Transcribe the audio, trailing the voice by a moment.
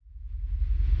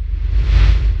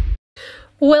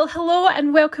Well, hello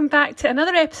and welcome back to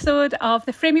another episode of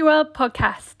the Frame Your World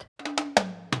podcast.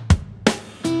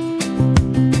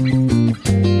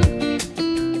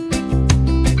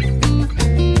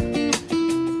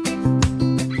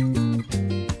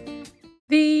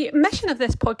 The mission of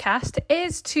this podcast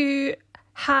is to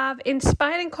have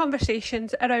inspiring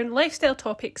conversations around lifestyle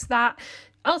topics that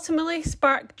ultimately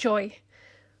spark joy.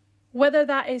 Whether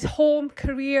that is home,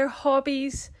 career,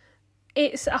 hobbies,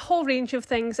 it's a whole range of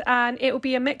things, and it will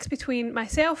be a mix between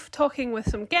myself talking with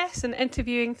some guests and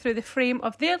interviewing through the frame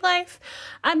of their life,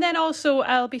 and then also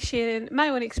I'll be sharing my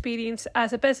own experience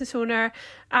as a business owner,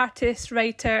 artist,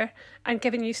 writer, and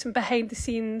giving you some behind the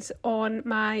scenes on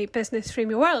my business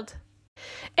Frame Your World.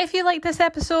 If you like this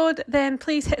episode, then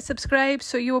please hit subscribe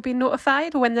so you will be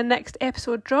notified when the next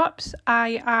episode drops.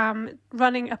 I am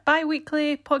running a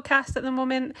bi-weekly podcast at the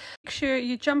moment. Make sure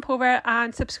you jump over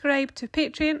and subscribe to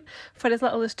Patreon. For as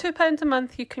little as £2 a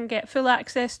month, you can get full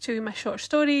access to my short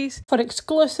stories. For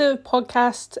exclusive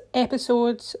podcast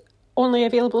episodes only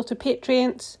available to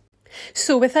Patreons.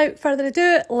 So without further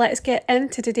ado, let's get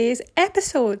into today's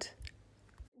episode.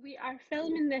 We are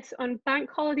filming this on Bank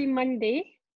Holiday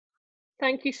Monday.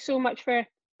 Thank you so much for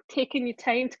taking your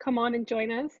time to come on and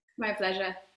join us. My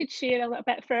pleasure. You could share a little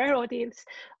bit for our audience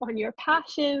on your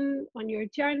passion, on your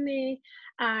journey,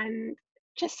 and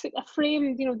just a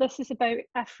frame. This is about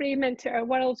a frame into our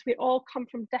worlds. We all come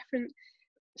from different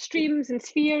streams and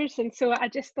spheres, and so I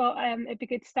just thought it'd be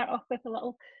good to start off with a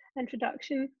little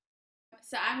introduction.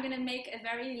 So I'm going to make a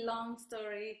very long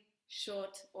story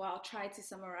short, or I'll try to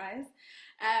summarize.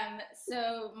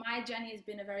 So my journey has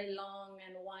been a very long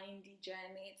and windy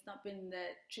journey. It's not been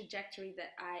the trajectory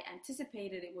that I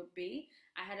anticipated it would be.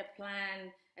 I had a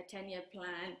plan, a 10-year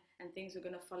plan, and things were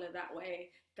going to follow that way.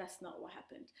 That's not what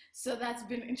happened. So that's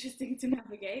been interesting to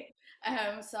navigate.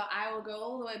 So I will go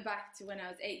all the way back to when I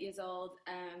was 8 years old.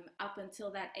 Up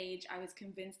until that age, I was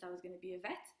convinced I was going to be a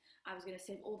vet. I was going to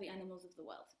save all the animals of the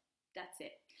world. That's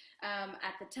it.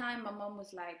 At the time, my mom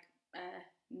was like,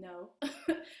 no.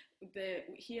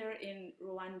 Here in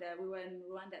Rwanda, we were in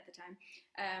Rwanda at the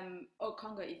time, or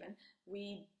Congo even,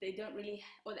 they don't really,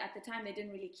 or at the time they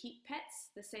didn't really keep pets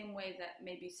the same way that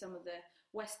maybe some of the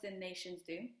Western nations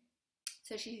do.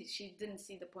 So she didn't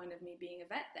see the point of me being a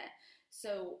vet there.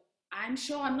 So I'm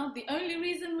sure I'm not the only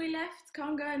reason we left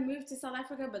Congo and moved to South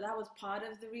Africa, but that was part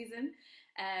of the reason.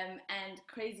 And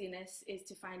craziness is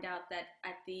to find out that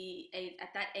at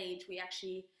that age we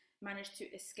actually managed to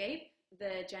escape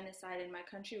the genocide in my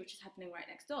country, which is happening right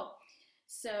next door.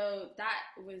 So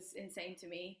that was insane to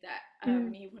me, that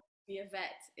me wanting to be a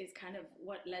vet is kind of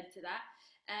what led to that.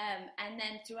 And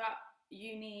then throughout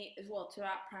uni as well,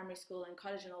 throughout primary school and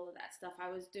college and all of that stuff, I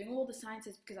was doing all the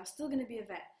sciences because I was still going to be a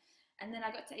vet. And then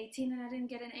I got to 18 and I didn't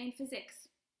get an A in physics.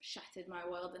 Shattered my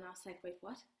world, and I was like, wait,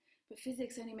 what? But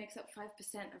physics only makes up 5%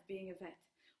 of being a vet.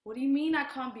 What do you mean I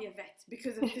can't be a vet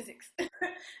because of physics?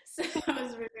 So I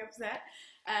was really upset.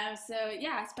 So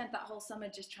yeah, I spent that whole summer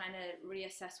just trying to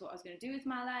reassess what I was going to do with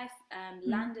my life.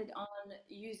 Landed on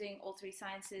using all three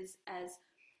sciences as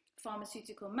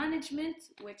pharmaceutical management,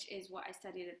 which is what I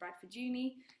studied at Bradford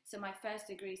Uni. So my first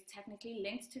degree is technically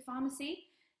linked to pharmacy.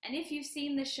 And if you've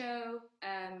seen the show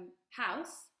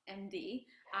House, MD,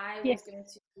 I was going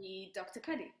to be Dr.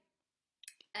 Cuddy.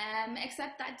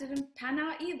 Except that didn't pan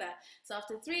out either. So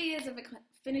after 3 years of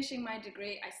finishing my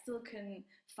degree, I still couldn't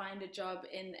find a job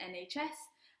in the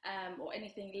NHS or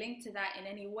anything linked to that in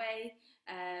any way.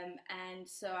 And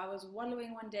so I was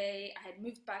wallowing one day. I had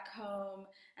moved back home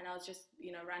and I was just,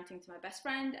 ranting to my best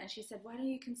friend. And she said, why don't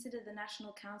you consider the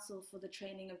National Council for the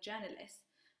Training of Journalists?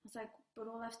 I was like, but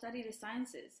all I've studied is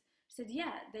sciences. She said,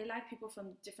 yeah, they like people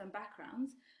from different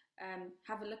backgrounds.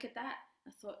 Have a look at that.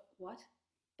 I thought, what?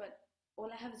 But all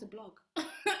I have is a blog.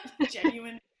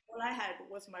 Genuinely, all I had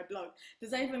was my blog.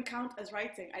 Does that even count as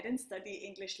writing? I didn't study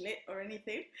English lit or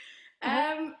anything.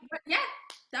 But yeah,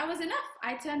 that was enough.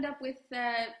 I turned up with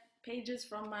pages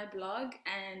from my blog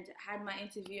and had my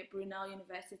interview at Brunel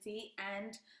University,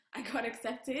 and I got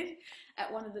accepted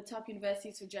at one of the top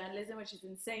universities for journalism, which is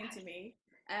insane to me.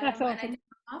 That's awesome. And I did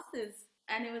my master's,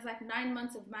 and it was like 9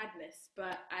 months of madness,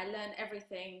 but I learned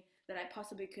everything that I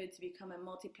possibly could to become a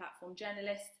multi-platform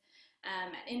journalist.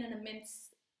 And in and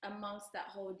amongst that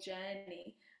whole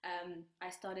journey, I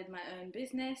started my own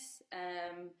business.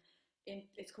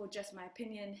 It's called Just My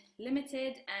Opinion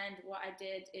Limited, and what I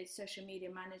did is social media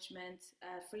management,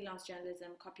 freelance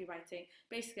journalism, copywriting,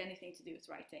 basically anything to do with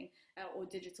writing or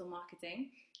digital marketing.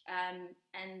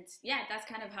 And yeah, that's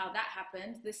kind of how that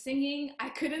happened. The singing, I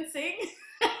couldn't sing.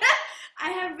 I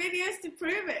have videos to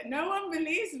prove it. No one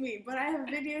believes me, but I have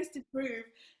videos to prove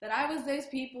that I was those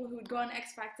people who would go on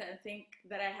X Factor and think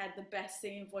that I had the best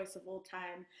singing voice of all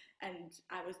time, and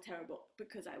I was terrible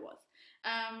because I was.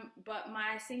 But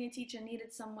my singing teacher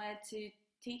needed somewhere to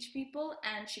teach people,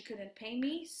 and she couldn't pay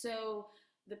me, so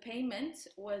the payment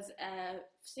was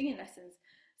singing lessons.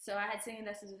 So I had singing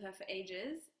lessons with her for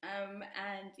ages,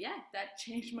 and yeah, that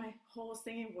changed my whole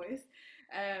singing voice.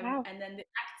 Wow. And then the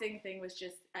acting thing was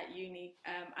just at uni.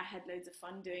 I had loads of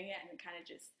fun doing it, and it kind of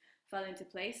just fell into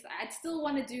place. I'd still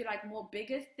want to do like more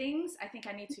bigger things. I think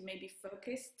I need to maybe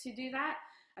focus to do that.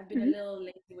 I've been a Mhm. little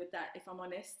lazy with that, if I'm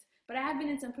honest. But I have been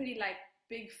in some pretty like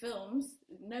big films,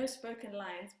 no spoken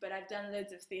lines, but I've done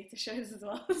loads of theatre shows as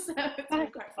well, so it's been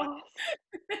That's quite fun. awesome.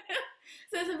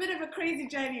 So it's a bit of a crazy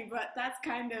journey, but that's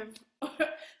kind of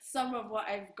some of what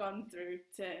I've gone through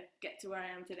to get to where I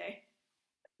am today.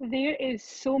 There is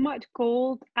so much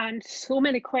gold and so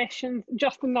many questions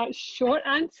just in that short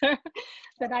answer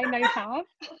that I now have.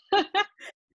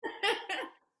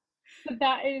 But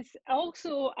that is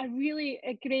also a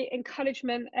great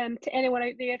encouragement to anyone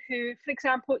out there who, for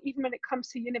example, even when it comes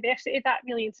to university, that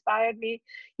really inspired me.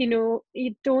 You know,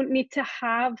 you don't need to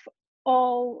have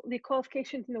all the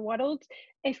qualifications in the world.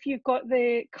 If you've got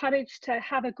the courage to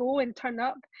have a go and turn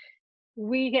up,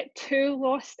 we get too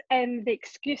lost in the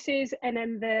excuses and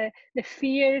in the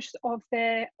fears of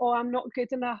the, oh, I'm not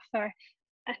good enough, or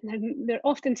and they're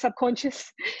often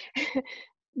subconscious.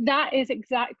 That is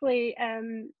exactly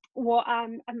what I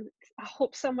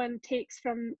hope someone takes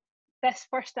from this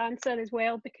first answer as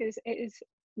well, because it is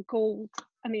gold.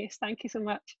 Anais, thank you so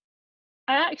much.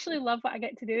 I actually love what I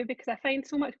get to do because I find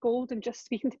so much gold in just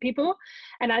speaking to people,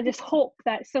 and I just hope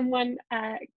that someone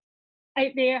out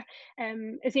there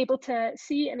is able to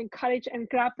see and encourage and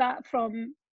grab that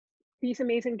from these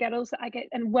amazing girls that I get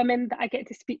and women that I get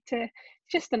to speak to. It's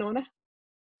just an honour.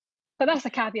 But that's a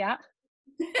caveat.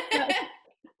 That's,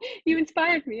 you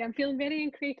inspired me. I'm feeling very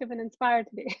creative and inspired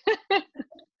today.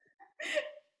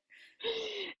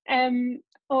 um,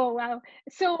 oh wow.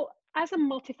 So as a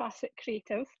multifaceted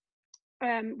creative,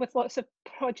 with lots of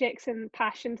projects and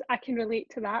passions, I can relate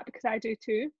to that because I do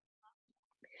too.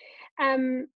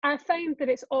 I find that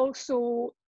it's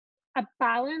also a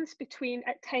balance between,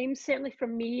 at times, certainly for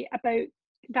me, about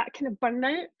that kind of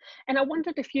burnout. And I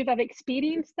wondered if you've ever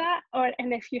experienced that, or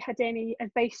and if you had any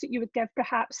advice that you would give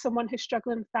perhaps someone who's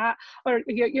struggling with that, or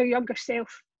your younger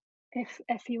self,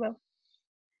 if you will.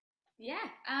 Yeah,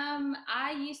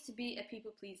 I used to be a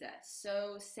people pleaser,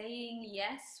 so saying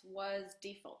yes was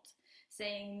default.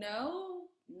 Saying no,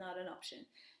 not an option.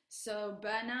 So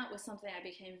burnout was something I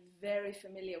became very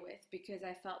familiar with because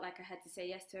I felt like I had to say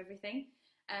yes to everything,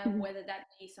 Mhm. whether that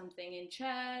be something in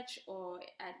church or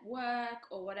at work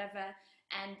or whatever.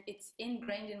 And it's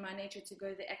ingrained in my nature to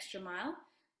go the extra mile.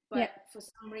 Yeah, But for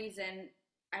some reason,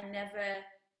 I never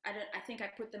I think I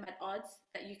put them at odds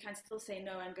that you can still say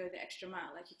no and go the extra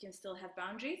mile. Like you can still have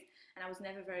boundaries, and I was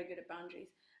never very good at boundaries.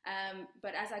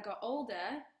 But as I got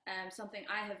older, something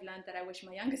I have learned that I wish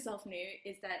my younger self knew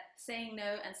is that saying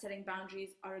no and setting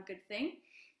boundaries are a good thing,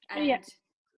 yeah, and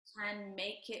can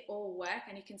make it all work,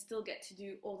 and you can still get to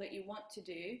do all that you want to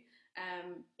do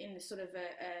in sort of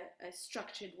a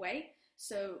structured way.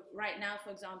 So right now,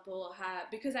 for example,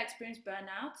 because I experienced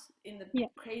burnout in the yeah.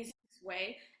 craziest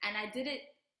way, and I did it.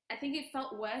 I think it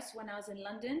felt worse when I was in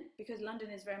London because London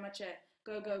is very much a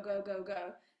go, go, go, go,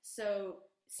 go. So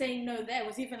saying no there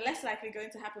was even less likely going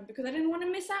to happen because I didn't want to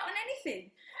miss out on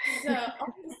anything. So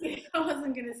obviously I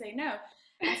wasn't going to say no.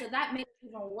 And so that made it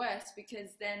even worse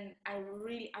because then I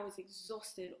was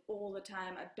exhausted all the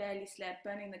time. I barely slept,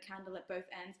 burning the candle at both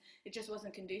ends. It just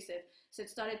wasn't conducive. So it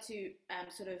started to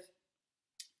sort of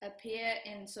appear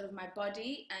in sort of my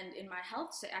body and in my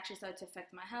health. So it actually started to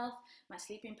affect my health, my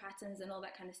sleeping patterns, and all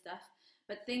that kind of stuff.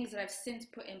 But things that I've since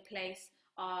put in place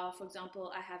are, for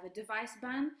example, I have a device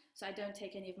ban, so I don't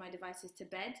take any of my devices to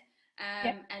bed.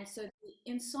 Yeah, And so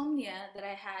the insomnia that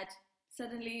I had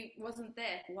suddenly wasn't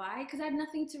there. Why? Because I had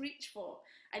nothing to reach for.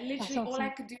 I that's literally, all I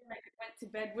awesome. could do when I went to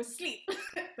bed was sleep.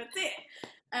 That's it.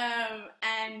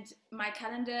 And my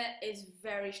calendar is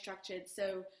very structured.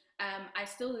 So I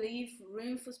still leave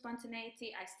room for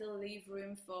spontaneity. I still leave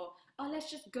room for, oh, let's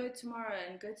just go tomorrow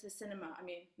and go to the cinema. I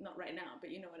mean, not right now,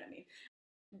 but you know what I mean.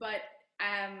 But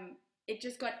it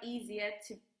just got easier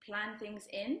to plan things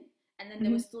in, and then there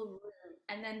Hmm. was still room.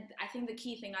 And then I think the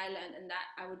key thing I learned, and that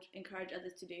I would encourage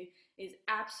others to do, is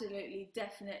absolutely,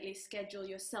 definitely schedule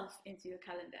yourself into your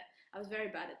calendar. I was very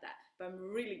bad at that, but I'm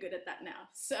really good at that now.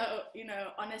 So,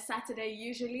 on a Saturday,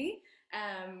 usually,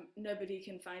 nobody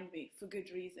can find me for good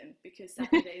reason because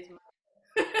Saturday is my.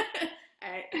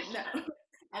 No.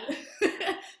 I,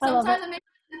 I love it. sometimes I make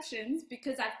exceptions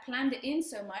because I've planned it in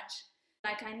so much.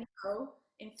 Like I know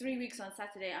in 3 weeks on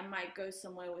Saturday I might go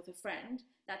somewhere with a friend.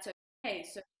 That's okay.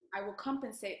 So I will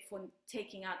compensate for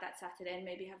taking out that Saturday and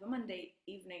maybe have a Monday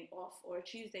evening off or a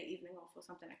Tuesday evening off or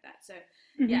something like that. So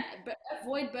Hmm. yeah, but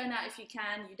avoid burnout if you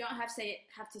can. You don't have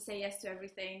to say yes to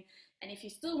everything. And if you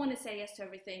still want to say yes to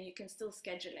everything, you can still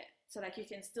schedule it. So like you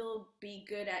can still be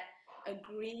good at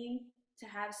agreeing to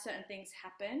have certain things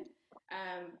happen,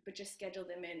 but just schedule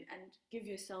them in and give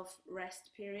yourself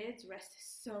rest periods. Rest is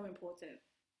so important.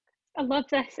 I love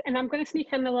this, and I'm going to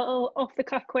sneak in a little off the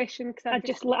cuff question because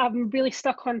I'm really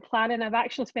stuck on planning. I've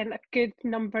actually spent a good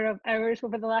number of hours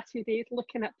over the last few days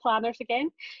looking at planners again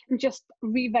and just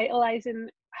revitalizing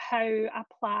how I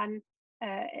plan.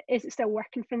 Is it still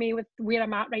working for me with where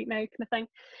I'm at right now, kind of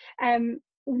thing?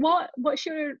 What's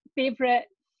your favorite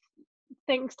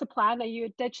things to plan? Are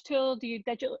you digital? Do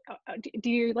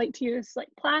you like to use like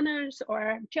planners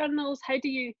or journals? How do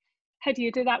you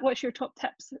do that? What's your top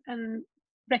tips and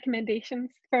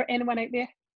recommendations for anyone out there?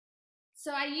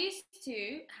 So I used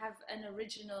to have an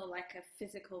original, like a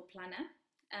physical planner,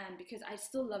 because I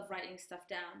still love writing stuff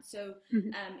down. So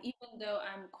Mhm. even though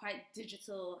I'm quite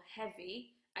digital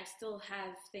heavy, I still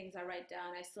have things I write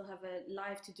down. I still have a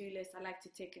live to-do list I like to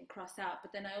tick and cross out.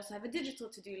 But then I also have a digital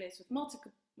to-do list with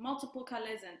multiple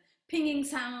colors and pinging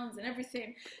sounds and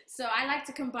everything. So I like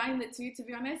to combine the two. To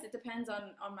be honest, it depends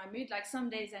on my mood. Like some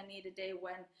days I need a day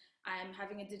when I'm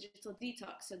having a digital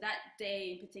detox. So that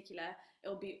day in particular,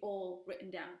 it'll be all written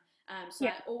down. So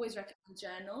Yeah, I always recommend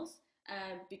journals,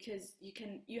 because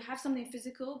you have something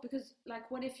physical. Because like,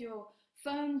 what if your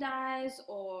phone dies,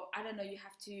 or I don't know, you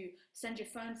have to send your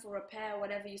phone for repair, or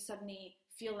whatever, you suddenly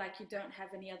feel like you don't have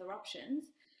any other options.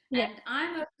 yeah, And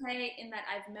I'm okay in that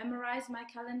I've memorized my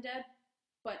calendar,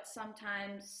 but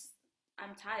sometimes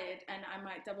I'm tired and I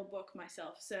might double book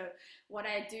myself. So what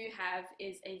I do have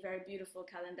is a very beautiful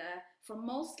calendar from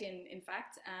Moleskine. In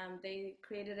fact, they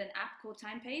created an app called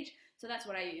Time Page, so that's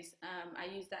what I use. I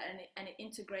use that, and it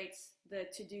integrates the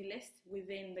to-do list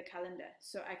within the calendar,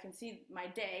 so I can see my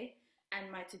day and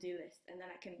my to-do list, and then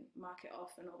I can mark it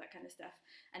off and all that kind of stuff.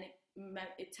 And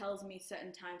it tells me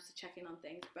certain times to check in on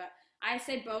things. But I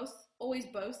say both, always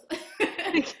both,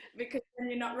 because then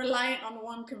you're not reliant on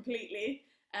one completely.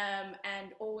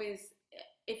 And always,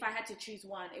 if I had to choose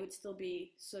one, it would still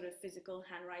be sort of physical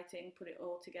handwriting, put it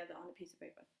all together on a piece of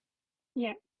paper.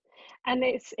 yeah. And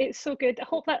it's so good. I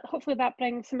hope that hopefully that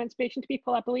brings some inspiration to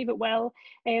people. I believe it will.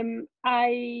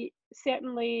 I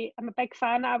certainly am a big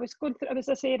fan. As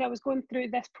I said, I was going through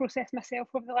this process myself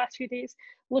over the last few days,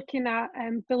 looking at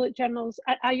bullet journals.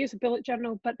 I use a bullet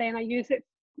journal, but then I use it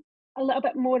a little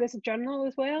bit more as a journal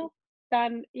as well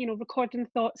than recording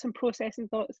thoughts and processing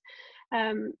thoughts.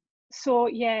 Um, so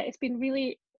yeah, it's been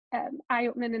really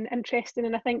eye-opening and interesting.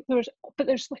 And I think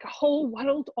there's like a whole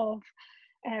world of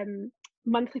um,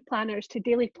 monthly planners to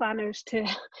daily planners to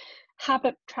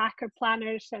habit tracker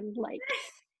planners and like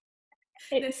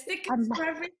The it's stickers for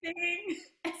everything.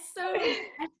 It's so epic.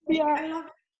 yeah. I love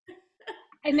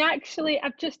And actually,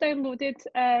 I've just downloaded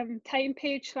Time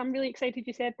Page, so I'm really excited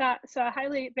you said that. So I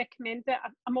highly recommend it.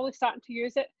 I'm only starting to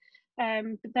use it,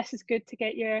 but this is good to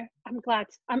get your. I'm glad.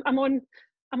 I'm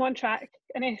on track,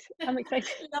 and I'm excited.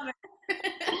 it. Love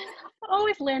it.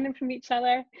 Always learning from each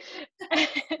other.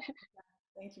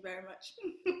 Thank you very much.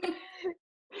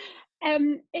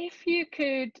 If you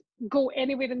could go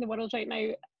anywhere in the world right now,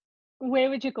 where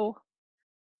would you go?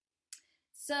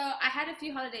 So I had a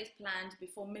few holidays planned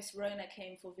before Miss Rona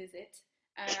came for visit.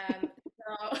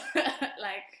 So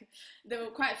like there were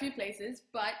quite a few places,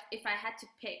 but if I had to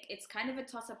pick, it's kind of a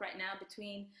toss up right now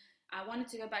between I wanted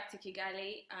to go back to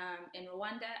Kigali, in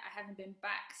Rwanda. I haven't been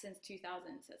back since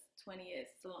 2000, so it's 20 years.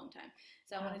 It's a long time.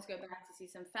 So I wanted Wow. to go back to see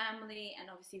some family and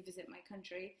obviously visit my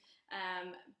country.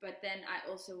 But then I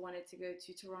also wanted to go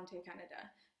to Toronto, Canada,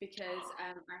 because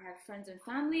I have friends and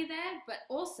family there, but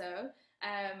also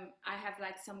I have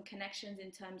like some connections in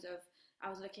terms of I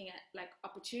was looking at like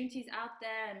opportunities out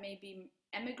there and maybe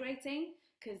emigrating,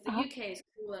 because the Uh-huh. UK is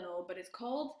cool and all, but it's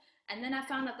cold. And then I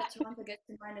found out that Toronto gets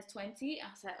to -20. I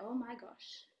was like, oh my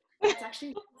gosh, that's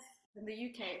actually worse than the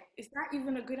UK. Is that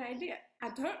even a good idea? I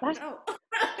don't That's, know.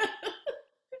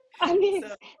 I mean,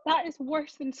 So that is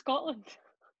worse than Scotland.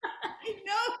 I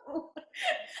know.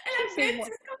 And Should I've say been more.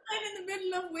 to Scotland in the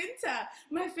middle of winter.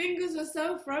 My fingers were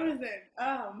so frozen.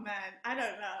 Oh man, I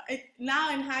don't know.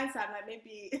 Now in hindsight, like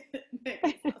maybe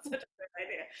it's not such a good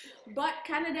idea. But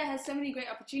Canada has so many great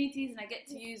opportunities, and I get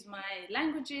to use my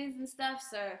languages and stuff.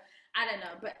 So I don't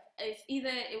know. But if either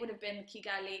it would have been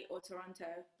Kigali or Toronto,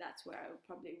 that's where I would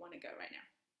probably want to go right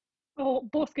now. Oh,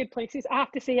 both good places. I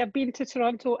have to say, I've been to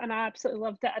Toronto and I absolutely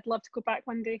loved it. I'd love to go back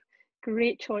one day.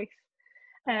 Great choice.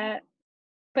 Uh, Oh.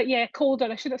 but yeah, colder.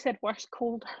 I should have said worse,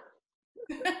 cold.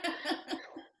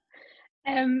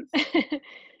 Um,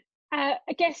 I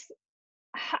guess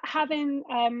having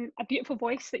a beautiful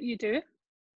voice that you do,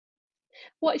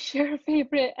 what's your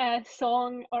favourite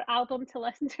song or album to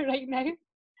listen to right now?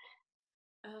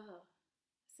 Oh,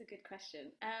 that's a good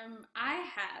question. I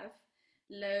have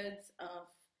loads of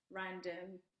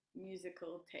random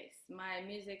musical tastes. My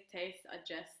music tastes are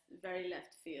just very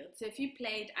left field. So if you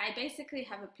played, I basically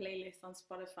have a playlist on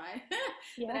Spotify that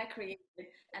Yeah. I created,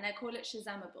 and I call it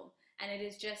Shazamable. And it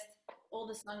is just all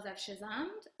the songs I've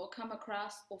Shazammed or come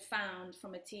across or found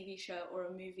from a TV show or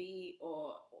a movie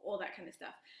or all that kind of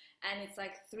stuff. And it's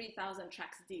like 3,000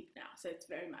 tracks deep now, so it's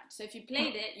very much. So if you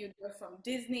played it, you'd go from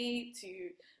Disney to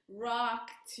rock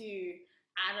to,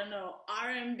 I don't know,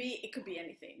 R&B. It could be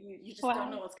anything. You just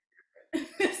don't know Wow. what's going to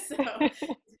happen. So it's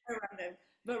very random.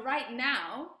 But right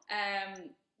now,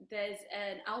 there's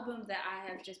an album that I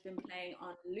have just been playing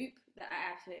on loop that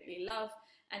I absolutely love,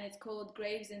 and it's called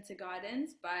Graves into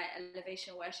Gardens by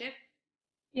Elevation Worship.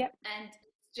 Yep. And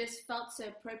it just felt so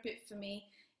appropriate for me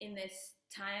in this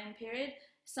time period.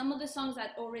 Some of the songs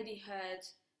I'd already heard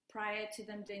prior to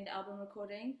them doing the album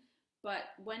recording, but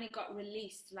when it got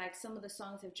released, like some of the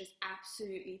songs have just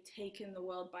absolutely taken the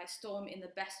world by storm in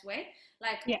the best way.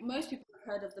 Like Yep. most people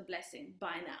have heard of The Blessing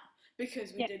by now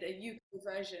because we Yep. did a UK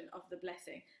version of The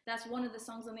Blessing. That's one of the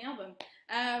songs on the album.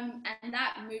 And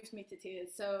that moves me to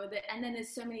tears. And then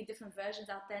there's so many different versions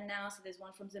out there now. So there's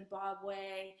one from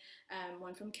Zimbabwe,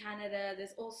 one from Canada.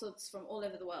 There's all sorts from all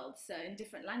over the world, so in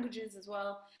different languages as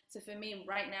well. So for me,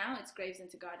 right now, it's Graves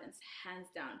into Gardens, hands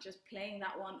down. Just playing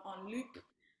that one on loop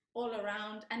all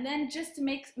around, and then just to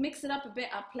mix it up a bit,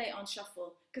 I'll play it on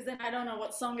shuffle because then I don't know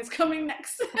what song is coming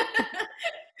next.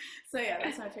 So yeah,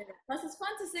 that's my favorite. Plus, it's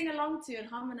fun to sing along to and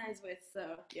harmonize with.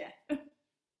 So yeah, I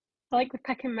like the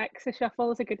pick and mix. The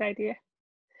shuffle is a good idea.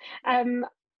 yeah. Um,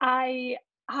 I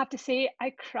have to say,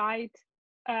 I cried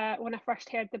when I first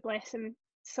heard the Blessing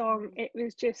song. Mm. It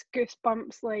was just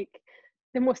goosebumps, like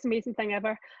the most amazing thing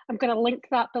ever. I'm going to link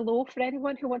that below for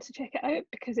anyone who wants to check it out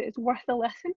because it is worth a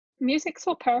listen. Music's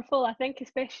so powerful, I think,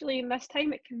 especially in this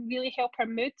time, it can really help our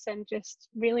moods and just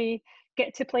really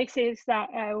get to places that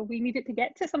we need it to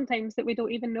get to sometimes that we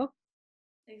don't even know.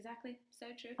 Exactly. So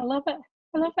true. I love it.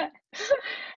 I love it.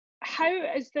 How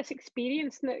is this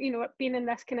experience, being in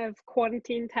this kind of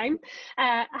quarantine time?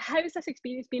 How has this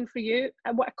experience been for you?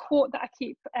 What a quote that I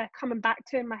keep coming back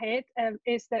to in my head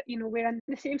is that, we're in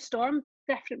the same storm,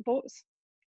 different boats.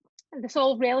 And it's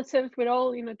all relative. We're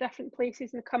all, different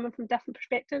places and coming from different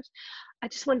perspectives. I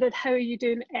just wondered, how are you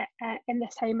doing in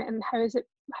this time, and how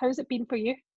has it been for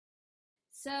you?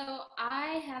 So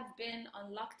I have been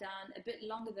on lockdown a bit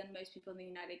longer than most people in the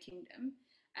United Kingdom,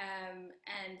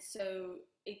 and so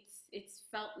it's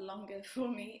felt longer for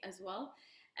me as well.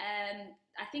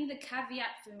 I think the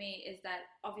caveat for me is that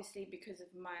obviously because of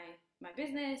my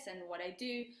business and what I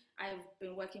do, I've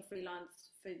been working freelance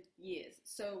for years.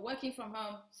 So working from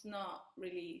home is not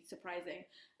really surprising.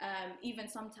 Even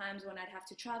sometimes when I'd have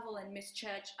to travel and miss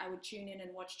church, I would tune in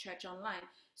and watch church online.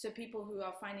 So people who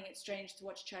are finding it strange to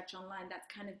watch church online, that's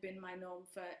kind of been my norm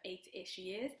for 8-ish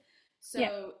years. Yeah,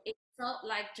 So it felt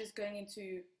like just going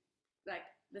into like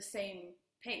the same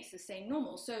pace, the same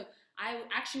normal. So I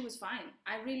actually was fine.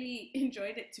 I really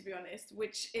enjoyed it, to be honest,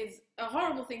 which is a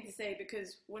horrible thing to say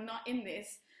because we're not in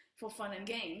this for fun and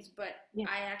games. But yeah,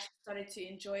 I actually started to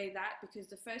enjoy that because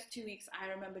the first 2 weeks I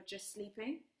remember just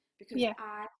sleeping because yeah,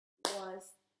 I was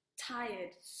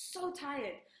tired, so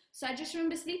tired. So I just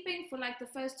remember sleeping for like the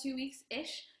first 2 weeks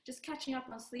ish, just catching up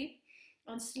on sleep,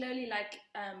 and slowly like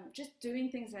just doing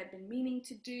things I'd been meaning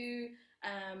to do.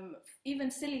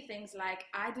 Even silly things like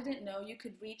I didn't know you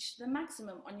could reach the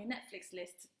maximum on your Netflix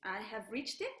list. I have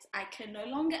reached it. I can no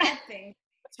longer add things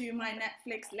to my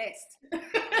Netflix list.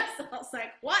 So I was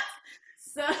like, what?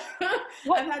 So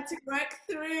what? I've had to work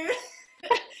through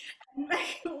and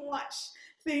like watch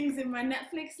things in my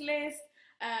Netflix list.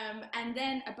 And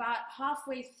then about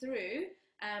halfway through,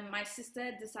 my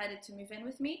sister decided to move in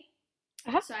with me.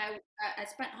 Uh-huh. So I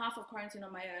spent half of quarantine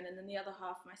on my own, and then the other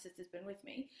half my sister's been with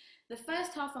me. The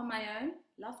first half on my own,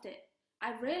 loved it.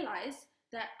 I realized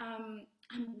that I'm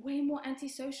way more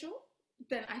antisocial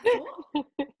than I thought.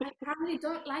 I apparently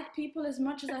don't like people as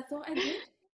much as I thought I did.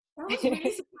 That was really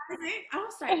surprising. I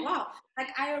was like, wow. Like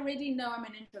I already know I'm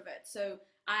an introvert, so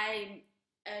I'm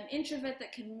an introvert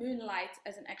that can moonlight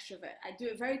as an extrovert. I do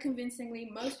it very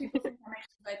convincingly. Most people think I'm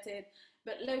extroverted,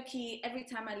 but low key, every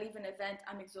time I leave an event,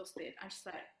 I'm exhausted. I'm just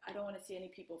like, I don't want to see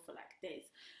any people for like days.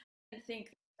 I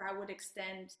think I would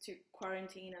extend to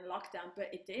quarantine and lockdown,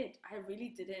 but it did. I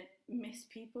really didn't miss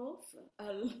people for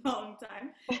a long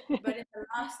time. But in the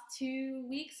last 2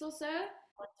 weeks or so,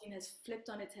 quarantine has flipped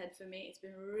on its head for me. It's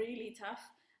been really tough.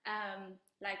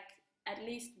 Like at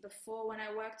least before when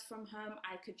I worked from home,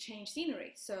 I could change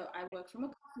scenery. So I worked from a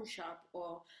coffee shop,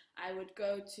 or I would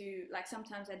go to like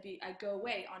sometimes I'd go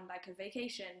away on like a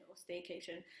vacation or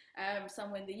staycation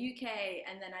somewhere in the UK,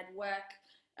 and then I'd work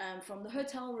from the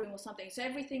hotel room or something. So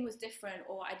everything was different.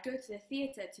 Or I'd go to the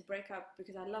theater to break up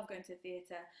because I love going to the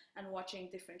theater and watching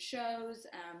different shows,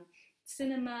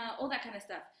 cinema, all that kind of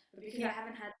stuff. But because I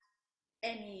haven't had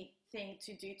anything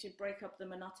to do to break up the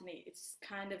monotony, it's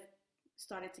kind of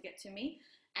started to get to me.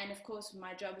 And of course,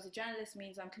 my job as a journalist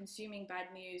means I'm consuming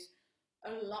bad news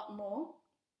a lot more,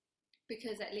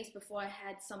 because at least before I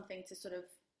had something to sort of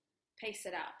pace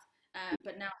it out.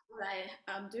 But now what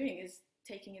I am doing is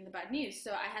taking in the bad news.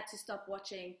 So I had to stop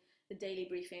watching the daily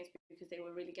briefings because they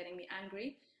were really getting me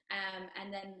angry.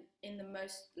 And then in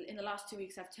the last 2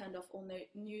 weeks, I've turned off all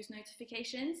news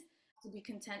notifications to be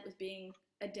content with being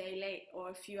a day late or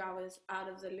a few hours out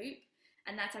of the loop.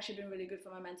 And that's actually been really good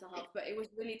for my mental health. But it was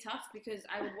really tough because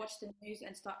I would watch the news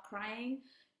and start crying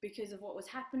because of what was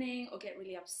happening, or get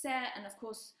really upset. And of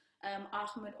course,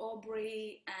 Ahmed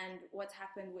Aubrey and what's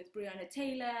happened with Breonna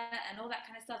Taylor and all that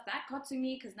kind of stuff, that got to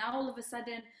me, because now all of a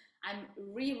sudden I'm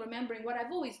remembering what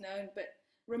I've always known, but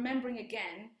remembering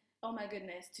again, oh my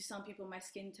goodness, to some people my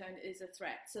skin tone is a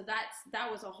threat. So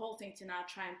that was a whole thing to now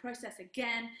try and process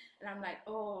again. And I'm like,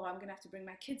 oh, I'm gonna have to bring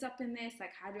my kids up in this.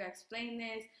 Like, how do I explain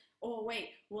this? Oh, wait,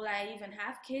 will I even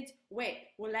have kids? Wait,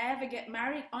 will I ever get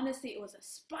married? Honestly, it was a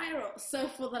spiral. So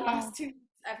for the last 2 weeks,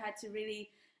 I've had to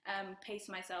really pace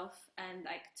myself and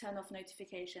like turn off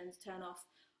notifications, turn off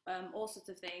all sorts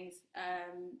of things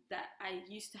that I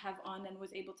used to have on and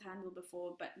was able to handle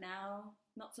before, but now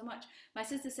not so much. My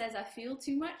sister says I feel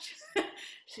too much.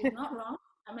 She's not wrong.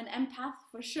 I'm an empath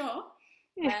for sure,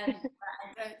 and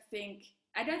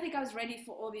I don't think I was ready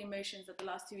for all the emotions that the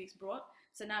last 2 weeks brought.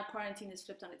 So now quarantine has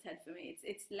flipped on its head for me.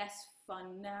 It's less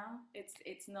fun now.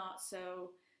 It's not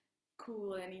so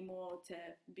cool anymore to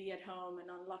be at home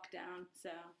and on lockdown. So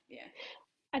yeah.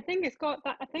 I think it's got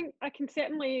that. I think I can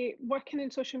certainly, working in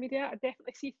social media, I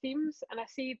definitely see themes, and I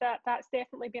see that that's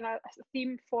definitely been a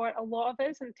theme for a lot of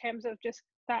us in terms of just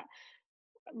that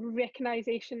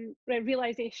realization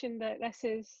that this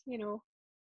is,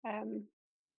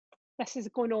 this is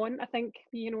going on. I think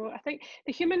the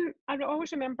human. I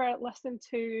always remember listening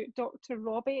to Dr.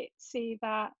 Robbie say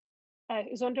that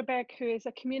Zonderberg, who is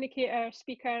a communicator,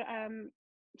 speaker.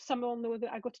 Some will know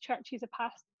that I go to church. He's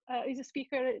a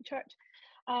speaker at church.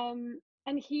 And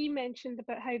he mentioned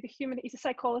about how he's a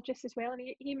psychologist as well, and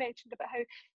he mentioned about how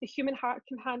the human heart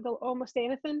can handle almost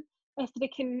anything if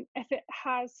it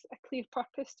has a clear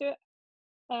purpose to it,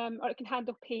 or it can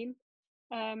handle pain.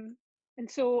 And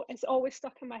so it's always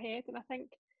stuck in my head. And I think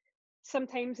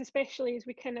sometimes, especially as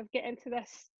we kind of get into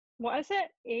this, what is it,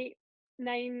 8,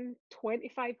 9,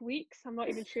 25 weeks? I'm not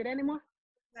even sure anymore.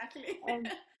 Exactly.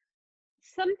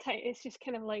 Sometimes it's just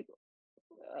kind of like,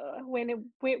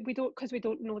 when we don't, because we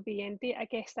don't know the end date. I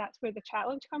guess that's where the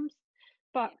challenge comes.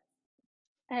 But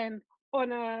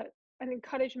on an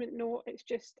encouragement note, it's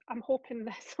just, I'm hoping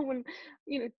that someone,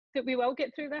 that we will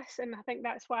get through this. And I think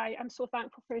that's why I'm so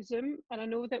thankful for Zoom. And I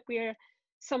know that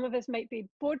some of us might be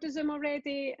bored of Zoom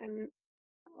already, and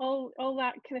all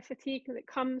that kind of fatigue that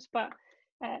comes, but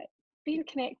being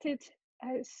connected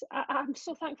I'm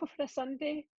so thankful for a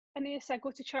Sunday. Aeneas, I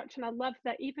go to church, and I love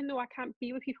that even though I can't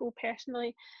be with people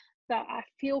personally, that I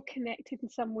feel connected in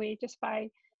some way just by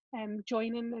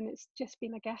joining, and it's just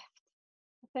been a gift,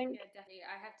 I think. Yeah, definitely.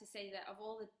 I have to say that of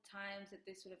all the times that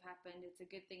this would have happened, it's a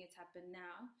good thing it's happened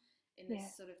now in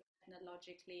this sort of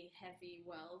technologically heavy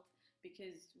world,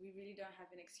 because we really don't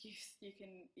have an excuse. You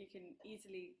can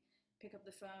easily pick up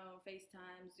the phone,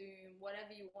 FaceTime, Zoom,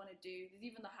 whatever you want to do. There's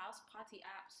even the house party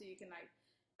app, so you can like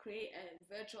create a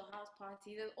virtual house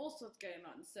party. There's all sorts going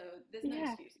on, so there's no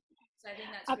excuse. So I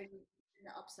think that's really the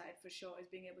upside for sure, is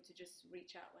being able to just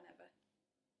reach out whenever.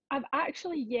 I've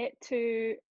actually yet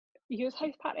to use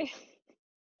House Party.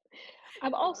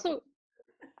 I've also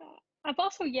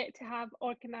yet to have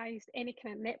organised any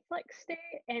kind of Netflix day,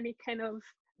 any kind of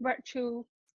virtual.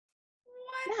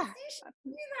 What? Yeah. You should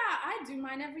do that. I do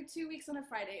mine every 2 weeks on a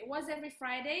Friday. It was every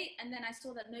Friday, and then I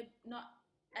saw that not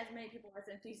as many people were as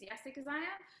enthusiastic as I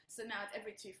am, so now it's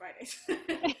every 2 Fridays.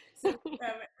 So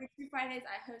every 2 Fridays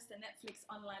I host a Netflix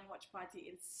online watch party.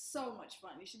 It's so much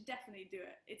fun. You should definitely do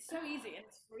it. It's so easy and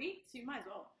it's free, so you might as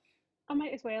well. I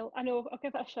might as well. I know. I'll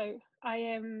give it a shout.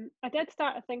 I did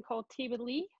start a thing called Tea with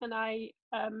Lee, and I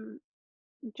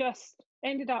just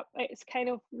ended up, it's kind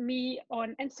of me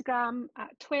on Instagram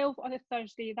at 12 on a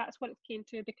Thursday. That's what it came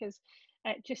to, because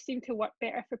it just seemed to work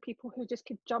better for people who just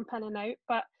could jump in and out.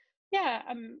 But yeah,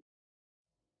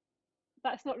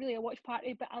 that's not really a watch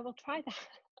party, but I will try that.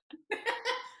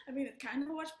 I mean, it's kind of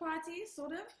a watch party,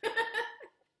 sort of.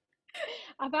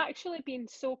 I've actually been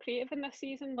so creative in this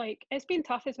season. Like, it's been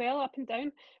tough as well, up and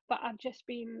down, but I've just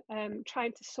been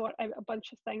trying to sort out a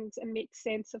bunch of things and make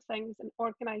sense of things and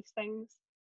organize things.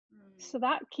 Mm. So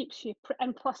that keeps you,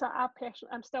 and plus I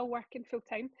personally, I'm still working full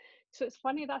time. So it's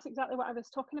funny, that's exactly what I was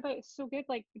talking about. It's so good,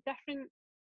 like different,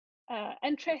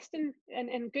 interesting,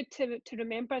 and good to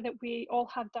remember that we all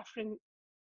have different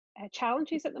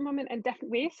challenges at the moment in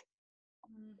different ways,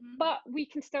 Hmm. but we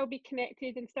can still be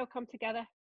connected and still come together.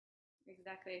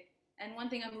 Exactly. And one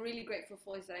thing I'm really grateful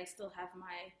for is that I still have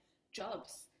my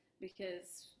jobs,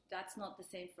 because that's not the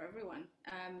same for everyone.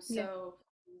 Yeah, So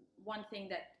one thing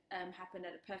that happened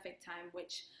at a perfect time,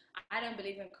 which I don't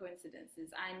believe in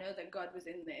coincidences, I know that God was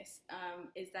in this,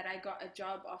 is that I got a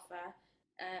job offer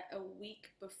a week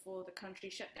before the country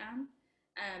shut down.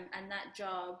 And that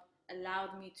job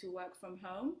allowed me to work from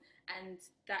home, and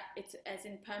that it's as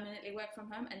in permanently work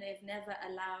from home, and they've never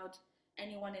allowed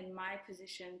anyone in my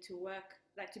position to work,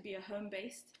 like to be a home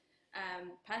based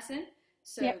person.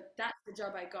 yeah, So that's the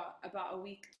job I got about a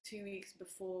week, 2 weeks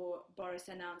before Boris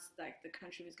announced like the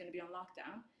country was going to be on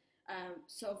lockdown.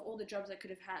 So of all the jobs I could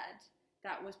have had,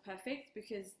 that was perfect,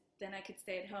 because then I could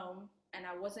stay at home and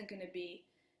I wasn't going to be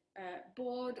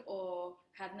bored or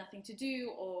have nothing to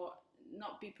do or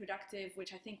not be productive,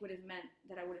 which I think would have meant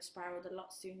that I would have spiraled a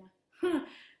lot sooner.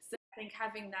 So I think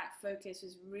having that focus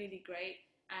was really great,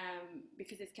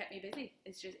 because it's kept me busy.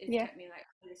 It's yeah. kept me like,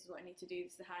 oh, this is what I need to do.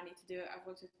 This is how I need to do it. I've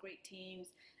worked with great teams,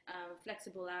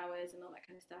 flexible hours, and all that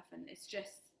kind of stuff. And it's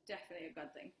just definitely a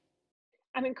good thing.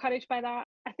 I'm encouraged by that.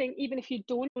 I think even if you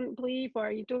don't believe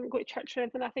or you don't go to church or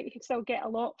anything, I think you can still get a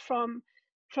lot from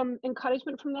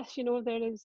encouragement from this. You know, there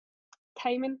is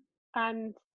timing,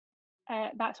 and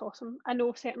that's awesome. I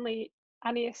know certainly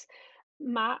Aeneas,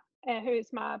 Matt, who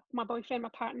is my boyfriend, my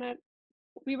partner.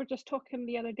 We were just talking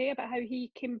the other day about how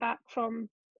he came back from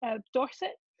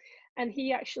Dorset, and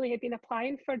he actually had been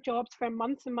applying for jobs for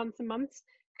months and months and months,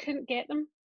 couldn't get them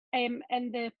in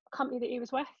the company that he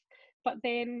was with, but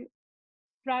then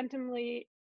randomly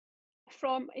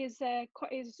from his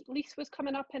lease was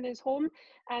coming up in his home,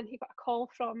 and he got a call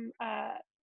from a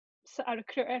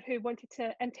recruiter who wanted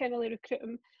to internally recruit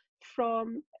him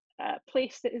from a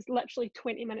place that is literally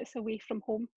 20 minutes away from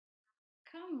home.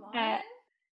 Come Uh, on.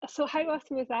 so how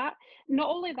awesome was that? Not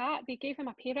only that, they gave him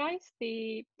a pay rise.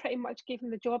 They pretty much gave him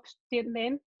the job there and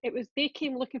then. It was they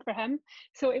came looking for him.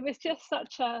 So it was just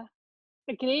such a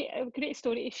great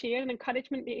story to share, and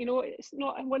encouragement that, you know, it's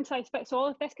not a one size fits all.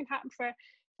 If this can happen for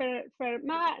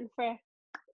Matt, and for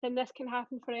then this can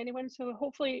happen for anyone. So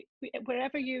hopefully,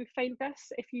 wherever you find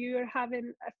this, if you're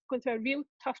going through a real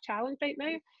tough challenge right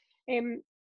now, um,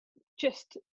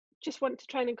 just just want to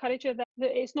try and encourage you that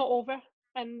it's not over.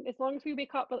 And as long as we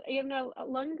wake up with air in our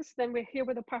lungs, then we're here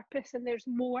with a purpose, and there's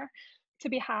more to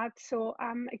be had. So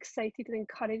I'm excited and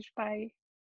encouraged by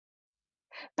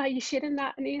you sharing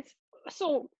that, Anais.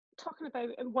 So talking about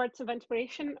words of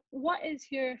inspiration, what is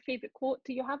your favourite quote?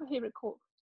 Do you have a favourite quote?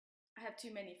 I have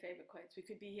too many favorite quotes. We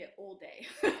could be here all day.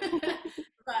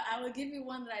 But I will give you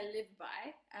one that I live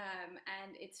by,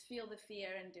 and it's feel the fear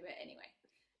and do it anyway.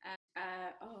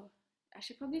 Oh, I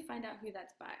should probably find out who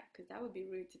that's by, because that would be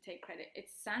rude to take credit.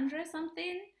 It's Sandra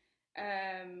something.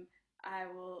 Um, I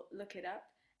will look it up.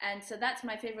 And so that's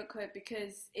my favorite quote,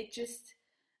 because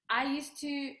I used to,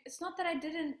 it's not that I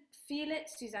didn't feel it,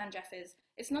 Suzanne Jeffers.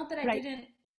 It's not that I Right. didn't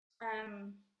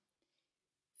um,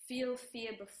 feel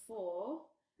fear before,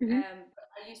 Mm-hmm. but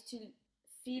I used to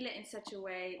feel it in such a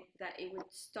way that it would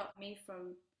stop me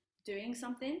from doing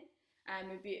something.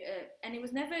 And it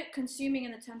was never consuming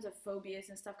in the terms of phobias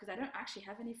and stuff, because I don't actually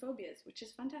have any phobias, which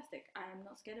is fantastic. I am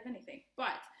not scared of anything.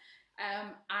 But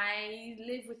I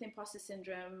live with imposter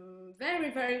syndrome very,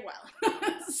 very well.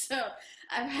 So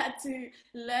I've had to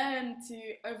learn to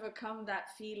overcome that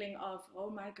feeling of, oh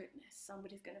my goodness,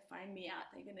 somebody's going to find me out.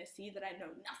 They're going to see that I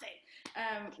know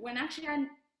nothing. When actually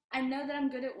I know that I'm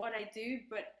good at what I do,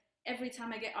 but every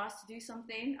time I get asked to do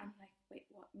something, I'm like, wait,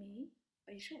 what, me?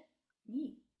 Are you sure?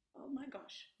 Me? Oh my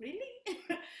gosh, really?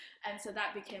 And so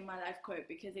that became my life quote,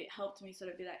 because it helped me sort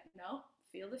of be like, no,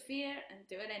 feel the fear and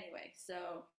do it anyway.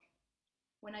 So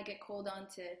when I get called on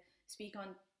to speak on,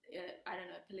 I don't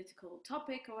know, a political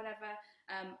topic or whatever,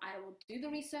 I will do the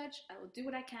research, I will do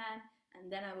what I can,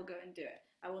 and then I will go and do it.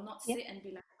 I will not Yep. sit and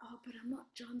be like, oh, but I'm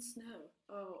not Jon Snow,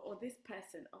 or this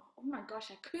person, or oh my gosh,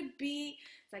 I could be.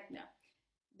 It's like, no,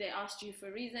 they asked you for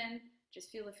a reason, just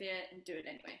feel the fear and do it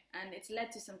anyway. And it's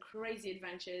led to some crazy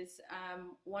adventures.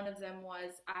 One of them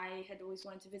was I had always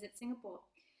wanted to visit Singapore.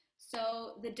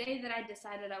 So the day that I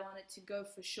decided I wanted to go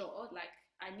for sure, like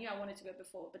I knew I wanted to go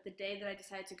before, but the day that I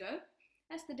decided to go,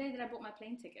 that's the day that I bought my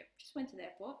plane ticket. Just went to the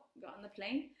airport, got on the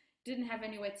plane, didn't have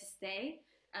anywhere to stay,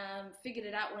 figured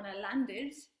it out when I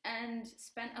landed, and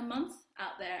spent a month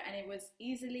out there. And it was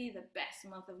easily the best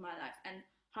month of my life. And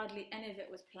hardly any of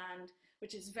it was planned,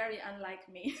 which is very unlike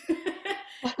me.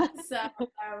 So,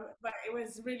 but it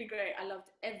was really great. I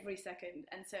loved every second.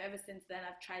 And so ever since then,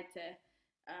 I've tried to,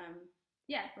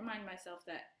 remind myself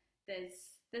that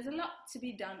there's a lot to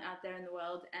be done out there in the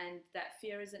world, and that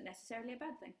fear isn't necessarily a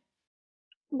bad thing.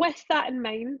 With that in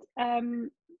mind,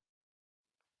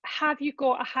 have you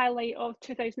got a highlight of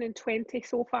 2020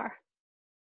 so far?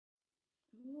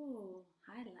 Ooh,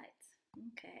 highlights.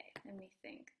 Okay, let me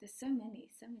think. There's so many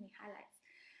highlights.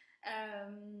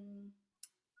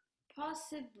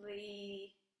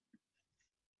 Possibly,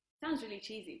 sounds really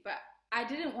cheesy, but I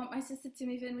didn't want my sister to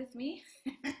move in with me.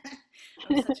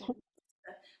 I'm such a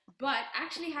but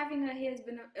actually having her here has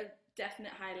been a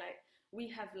definite highlight. We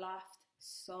have laughed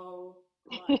so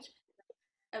much,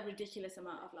 a ridiculous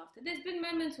amount of laughter. There's been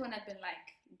moments when I've been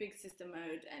like big sister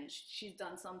mode and she's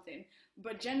done something,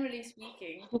 but generally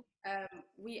speaking,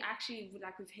 we actually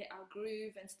like we've hit our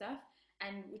groove and stuff,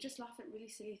 and we just laugh at really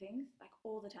silly things like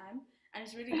all the time, and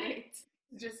it's really great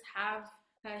to just have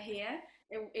her here.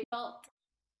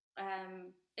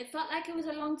 It felt like it was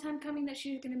a long time coming that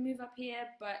she was going to move up here,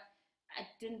 but I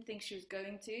didn't think she was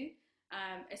going to,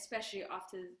 especially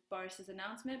after Boris's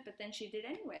announcement. But then she did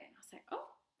anyway, and I was like, oh,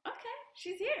 okay,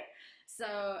 she's here.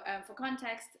 So for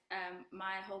context,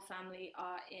 my whole family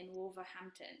are in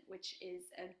Wolverhampton, which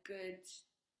is a good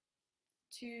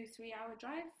 2-3 hour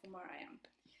drive from where I am,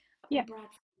 up Yeah. in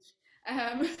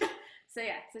Bradford. So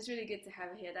it's really good to have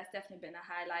her here. That's definitely been a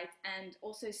highlight, and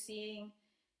also seeing.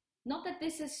 Not that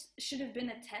should have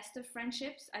been a test of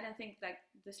friendships. I don't think like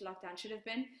this lockdown should have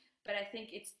been, but I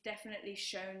think it's definitely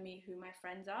shown me who my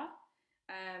friends are.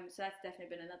 So that's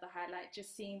definitely been another highlight.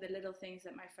 Just seeing the little things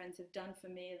that my friends have done for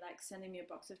me, like sending me a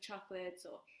box of chocolates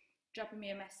or dropping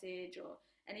me a message or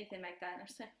anything like that. And I'm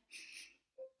just like,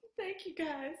 thank you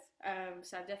guys.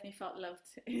 So I've definitely felt loved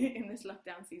in this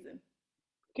lockdown season.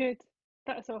 Good.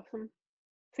 That's awesome.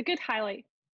 It's a good highlight.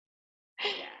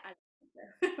 Yeah.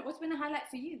 What's been a highlight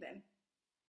for you then?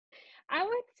 I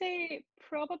would say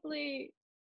probably,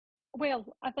 well,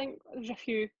 I think there's a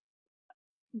few,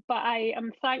 but I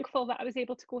am thankful that I was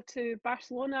able to go to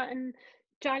Barcelona in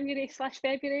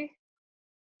January/February,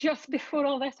 just before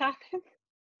all this happened.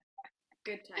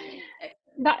 Good timing.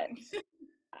 That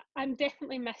I'm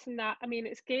definitely missing that. I mean,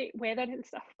 it's great weather and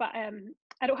stuff, but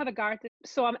I don't have a garden,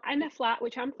 so I'm in a flat,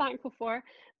 which I'm thankful for.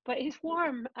 But it's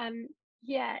warm, and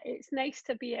yeah, it's nice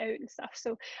to be out and stuff.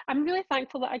 So I'm really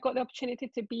thankful that I got the opportunity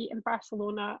to be in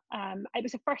Barcelona. It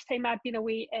was the first time I'd been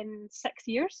away in 6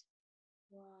 years.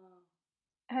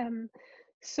 Wow.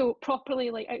 So properly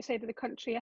like outside of the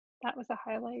country, that was a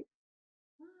highlight.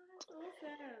 Oh, that's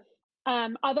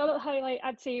awesome. Other highlight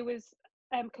I'd say was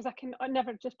because I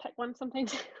never just pick one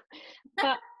sometimes,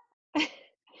 but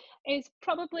is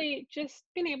probably just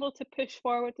being able to push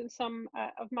forward in some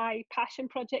of my passion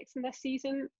projects in this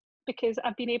season, because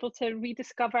I've been able to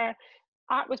rediscover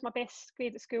art was my best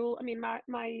grade at school. I mean,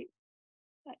 my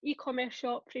e-commerce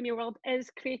shop Premium World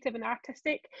is creative and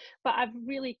artistic, but I've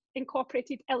really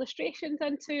incorporated illustrations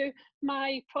into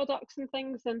my products and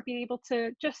things, and being able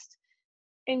to just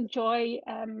enjoy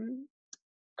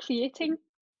creating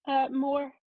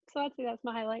more. So I'd say that's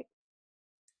my highlight.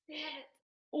 Love it.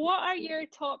 What are your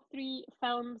top 3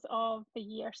 films of the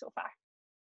year so far?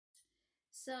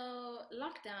 So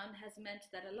lockdown has meant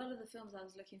that a lot of the films I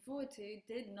was looking forward to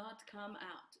did not come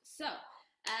out. So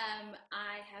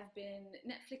I have been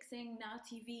Netflixing, now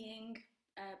TVing,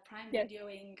 Prime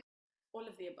Videoing, all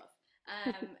of the above.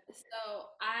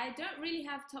 So I don't really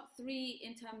have top 3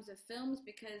 in terms of films,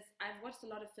 because I've watched a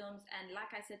lot of films, and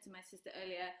like I said to my sister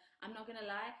earlier, I'm not gonna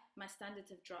lie, my standards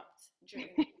have dropped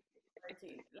during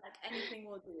quarantine. Like anything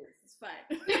will do, it's fine.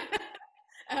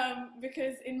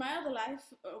 Because in my other life,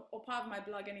 or part of my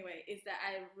blog anyway, is that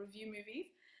I review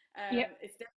movies.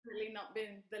 It's definitely not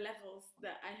been the levels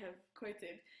that I have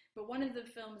quoted, but one of the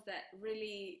films that I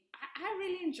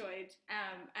really enjoyed,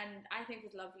 and I think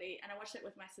was lovely, and I watched it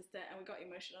with my sister and we got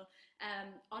emotional,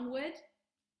 Onward,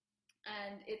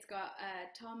 and it's got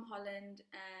Tom Holland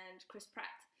and Chris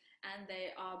Pratt, and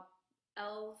they are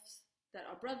elves that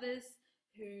are brothers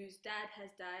whose dad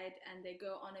has died, and they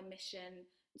go on a mission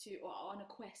or on a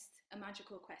quest, a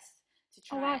magical quest, to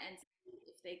Oh try wow. and see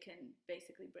if they can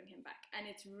basically bring him back. And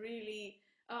it's really,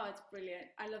 oh, it's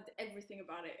brilliant. I loved everything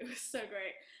about it. It was so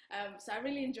great. So I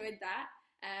really enjoyed that.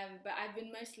 But I've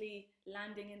been mostly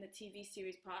landing in the TV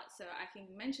series part, so I can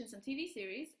mention some TV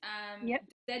series. Yep.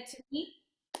 Dead to Me,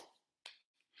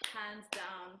 hands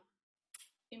down,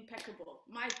 impeccable.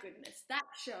 My goodness, that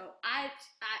show, I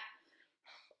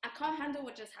can't handle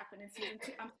what just happened in season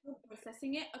 2. I'm still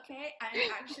processing it. Okay,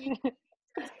 I'm actually just,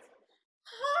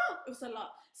 it was a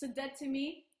lot. So Dead to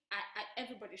Me,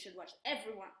 everybody should watch.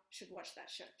 Everyone should watch that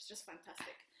show. It's just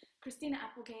fantastic. Christina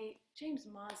Applegate, James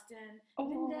Marsden, Oh.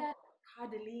 Linda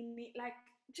Cardellini, like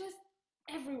just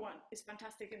everyone is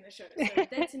fantastic in the show. So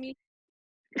Dead to Me,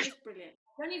 just brilliant.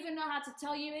 I don't even know how to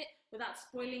tell you it without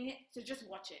spoiling it, so just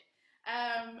watch it.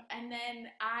 And then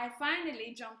I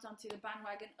finally jumped onto the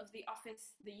bandwagon of The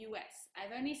Office, the US.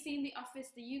 I've only seen The Office,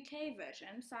 the UK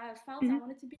version, so I felt I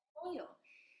wanted to be loyal.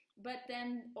 But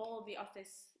then all The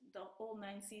Office, all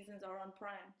 9 seasons are on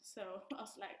Prime. So I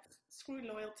was like, screw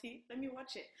loyalty, let me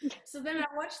watch it. So then I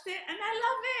watched it and I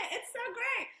love it. It's so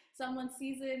great. So I'm on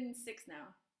season 6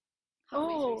 now,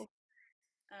 halfway through.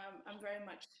 I'm very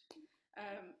much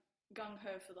gung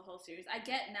ho for the whole series. I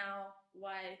get now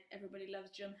why everybody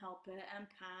loves Jim Halper and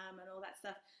Pam and all that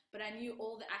stuff, but I knew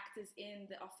all the actors in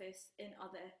The Office in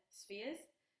other spheres.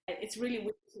 It's really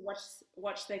weird to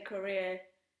watch their career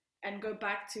and go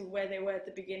back to where they were at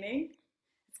the beginning.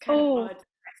 It's kind of odd.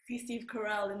 I see Steve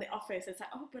Carell in The Office. It's like,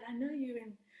 oh, but I know you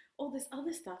in all this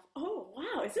other stuff. Oh,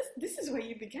 wow, this is where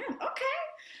you began? Okay.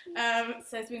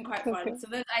 So it's been quite fun. So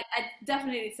I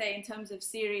definitely say in terms of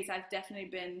series, I've definitely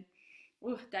been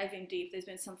diving deep. There's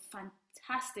been some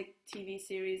fantastic TV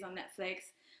series on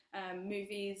Netflix,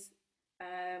 movies.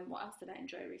 What else did I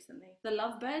enjoy recently? The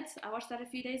Lovebirds. I watched that a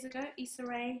few days ago. Issa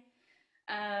Rae.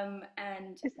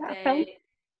 And Is that a film?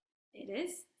 It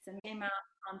is. So it came out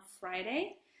on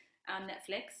Friday on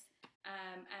Netflix.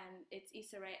 And it's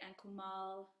Issa Rae and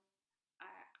Kumal.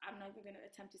 I'm not even going to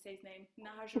attempt to say his name.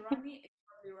 Naharjirani. It's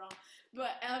probably wrong,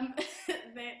 but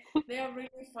they are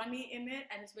really funny in it,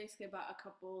 and it's basically about a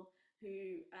couple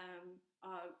who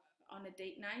are on a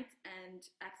date night and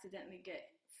accidentally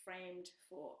get framed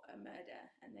for a murder,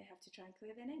 and they have to try and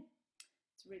clear their name.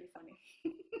 It's really funny.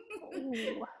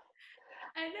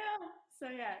 I know. So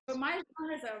yeah, but my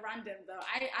genres are random though.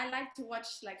 I like to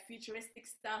watch like futuristic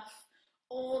stuff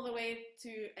all the way to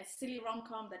a silly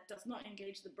rom-com that does not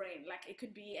engage the brain. Like it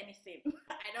could be anything.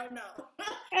 I don't know.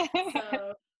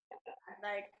 So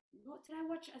like, what did I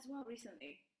watch as well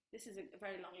recently? This is a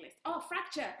very long list. Oh,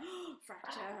 Fracture.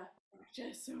 Fracture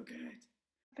is so good.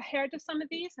 I've heard of some of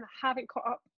these and I haven't caught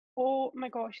up. Oh my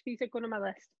gosh, these are going on my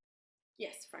list.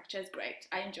 Yes, Fracture is great.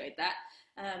 I enjoyed that.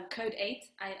 Code 8,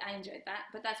 I enjoyed that,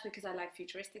 but that's because I like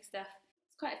futuristic stuff.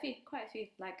 It's quite a few.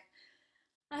 Like,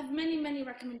 I have many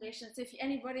recommendations. If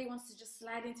anybody wants to just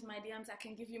slide into my DMs, I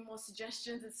can give you more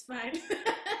suggestions. It's fine.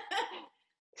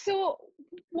 So,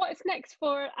 what's next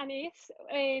for Anais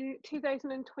in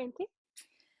 2020?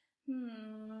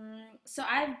 So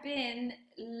I've been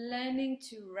learning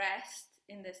to rest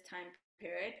in this time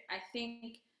period. I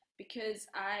think because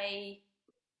I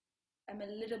am a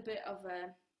little bit of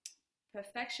a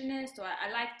perfectionist, or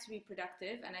I like to be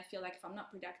productive, and I feel like if I'm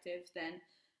not productive, then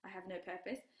I have no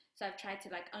purpose. So I've tried to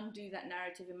like undo that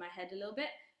narrative in my head a little bit,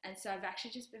 and so I've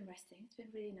actually just been resting. It's been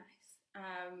really nice.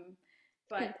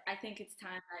 But I think it's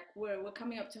time. Like we're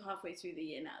coming up to halfway through the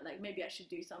year now. Like maybe I should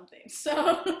do something.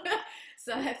 So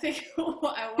so I think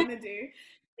what I want to do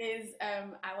is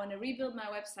I want to rebuild my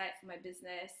website for my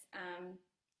business,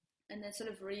 and then sort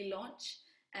of relaunch,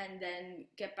 and then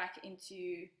get back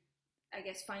into, I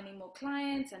guess, finding more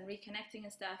clients and reconnecting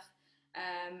and stuff.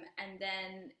 And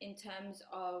then in terms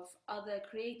of other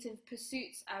creative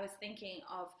pursuits, I was thinking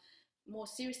of more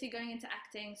seriously going into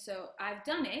acting. So I've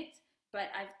done it, but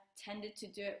I've tended to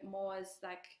do it more as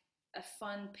like a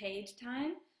fun paid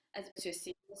time as opposed to a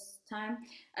serious time.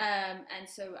 And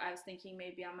so I was thinking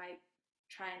maybe I might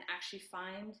try and actually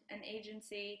find an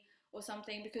agency or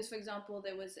something, because for example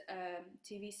there was a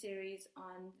TV series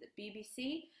on the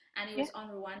BBC and it was on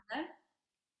Rwanda,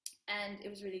 and it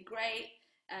was really great,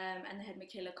 and they had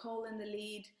Michaela Cole in the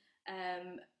lead,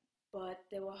 but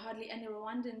there were hardly any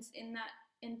Rwandans in that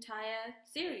entire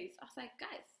series. I was like,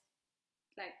 guys,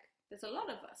 like there's a lot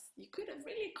of us, you could have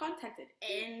really contacted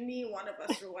any one of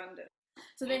us Rwandan.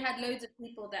 So they had loads of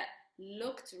people that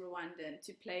looked Rwandan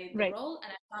to play the role,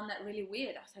 and I found that really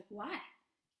weird. I was like, why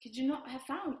could you not have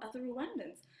found other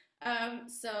Rwandans?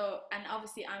 So, and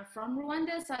obviously I'm from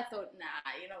Rwanda, so I thought,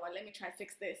 nah, you know what, let me try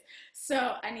fix this.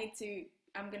 So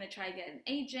I'm gonna try get an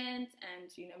agent and,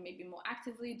 you know, maybe more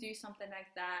actively do something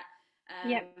like that.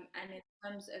 Yep. And in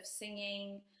terms of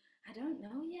singing, I don't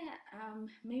know yet.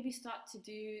 Maybe start to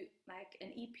do like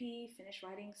an EP, finish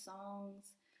writing songs.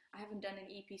 I haven't done an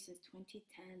EP since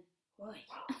 2010. Boy,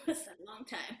 that's a long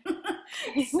time.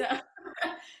 so,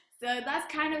 so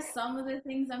that's kind of some of the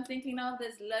things I'm thinking of.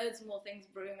 There's loads more things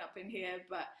brewing up in here,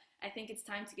 but I think it's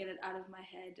time to get it out of my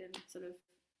head and sort of,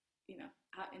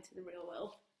 out into the real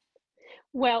world.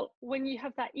 Well, when you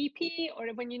have that EP, or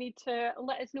when you need to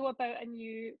let us know about a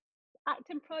new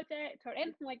acting project or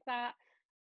anything like that,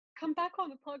 come back on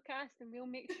the podcast and we'll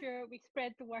make sure we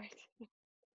spread the word.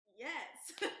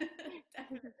 Yes,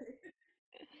 definitely.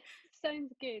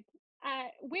 Sounds good.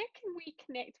 Where can we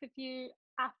connect with you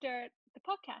after the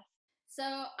podcast? So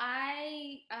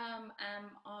I am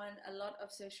on a lot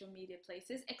of social media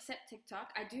places, except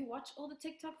TikTok. I do watch all the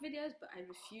TikTok videos, but I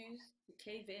refuse to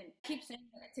cave in. I keep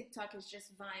saying that TikTok is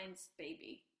just Vine's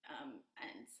baby,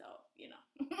 and so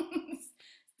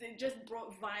they just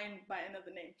brought Vine by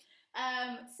another name.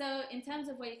 So in terms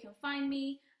of where you can find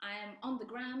me, I am on the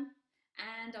gram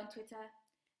and on Twitter,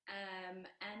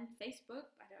 and Facebook.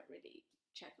 I don't really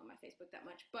check on my Facebook that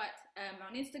much, but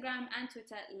on Instagram and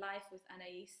Twitter, Life with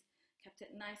Anais. Kept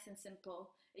it nice and simple.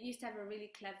 It used to have a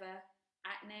really clever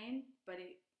at name, but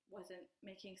it wasn't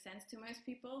making sense to most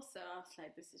people. So I was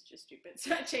like, this is just stupid.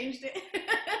 So I changed it.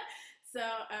 So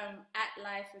at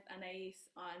Life with Anais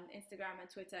on Instagram and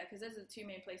Twitter, because those are the two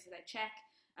main places I check.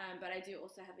 But I do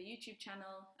also have a YouTube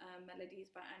channel,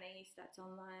 Melodies by Anais, that's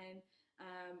online.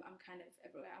 I'm kind of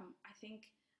everywhere. I think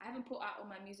I haven't put out all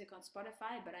my music on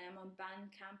Spotify, but I am on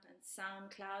Bandcamp and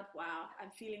SoundCloud. Wow,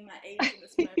 I'm feeling my age in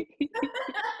this moment.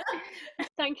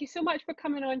 Thank you so much for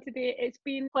coming on today. It's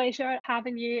been a pleasure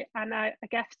having you, and I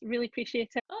guess really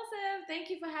appreciate it. Awesome. Thank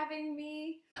you for having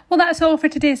me. Well, that's all for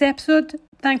today's episode.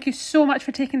 Thank you so much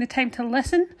for taking the time to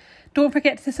listen. Don't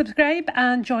forget to subscribe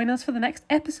and join us for the next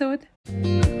episode.